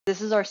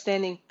This is our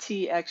standing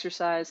T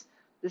exercise.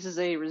 This is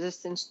a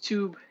resistance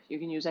tube. You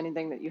can use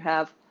anything that you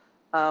have.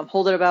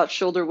 Hold it about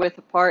shoulder width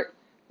apart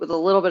with a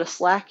little bit of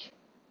slack,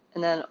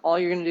 and then all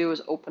you're going to do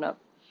is open up.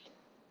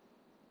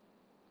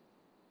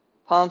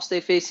 Palms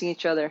stay facing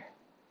each other.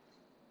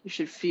 You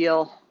should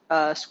feel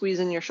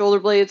squeezing your shoulder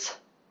blades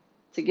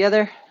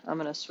together. I'm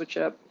going to switch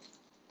it up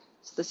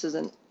so this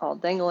isn't all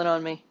dangling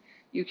on me.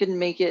 You can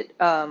make it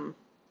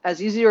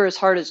as easy or as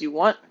hard as you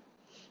want.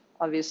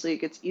 Obviously, it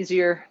gets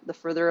easier the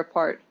further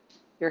apart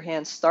your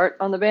hands start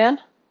on the band,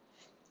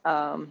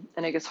 and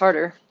it gets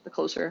harder the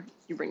closer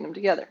you bring them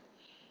together.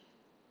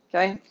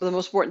 Okay, but the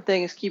most important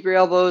thing is keep your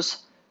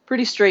elbows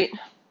pretty straight,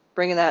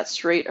 bringing that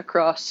straight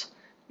across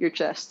your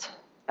chest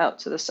out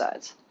to the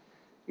sides.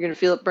 You're going to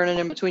feel it burning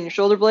in between your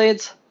shoulder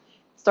blades.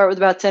 Start with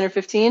about 10 or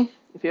 15.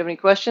 If you have any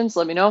questions,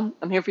 let me know.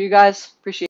 I'm here for you guys. Appreciate it.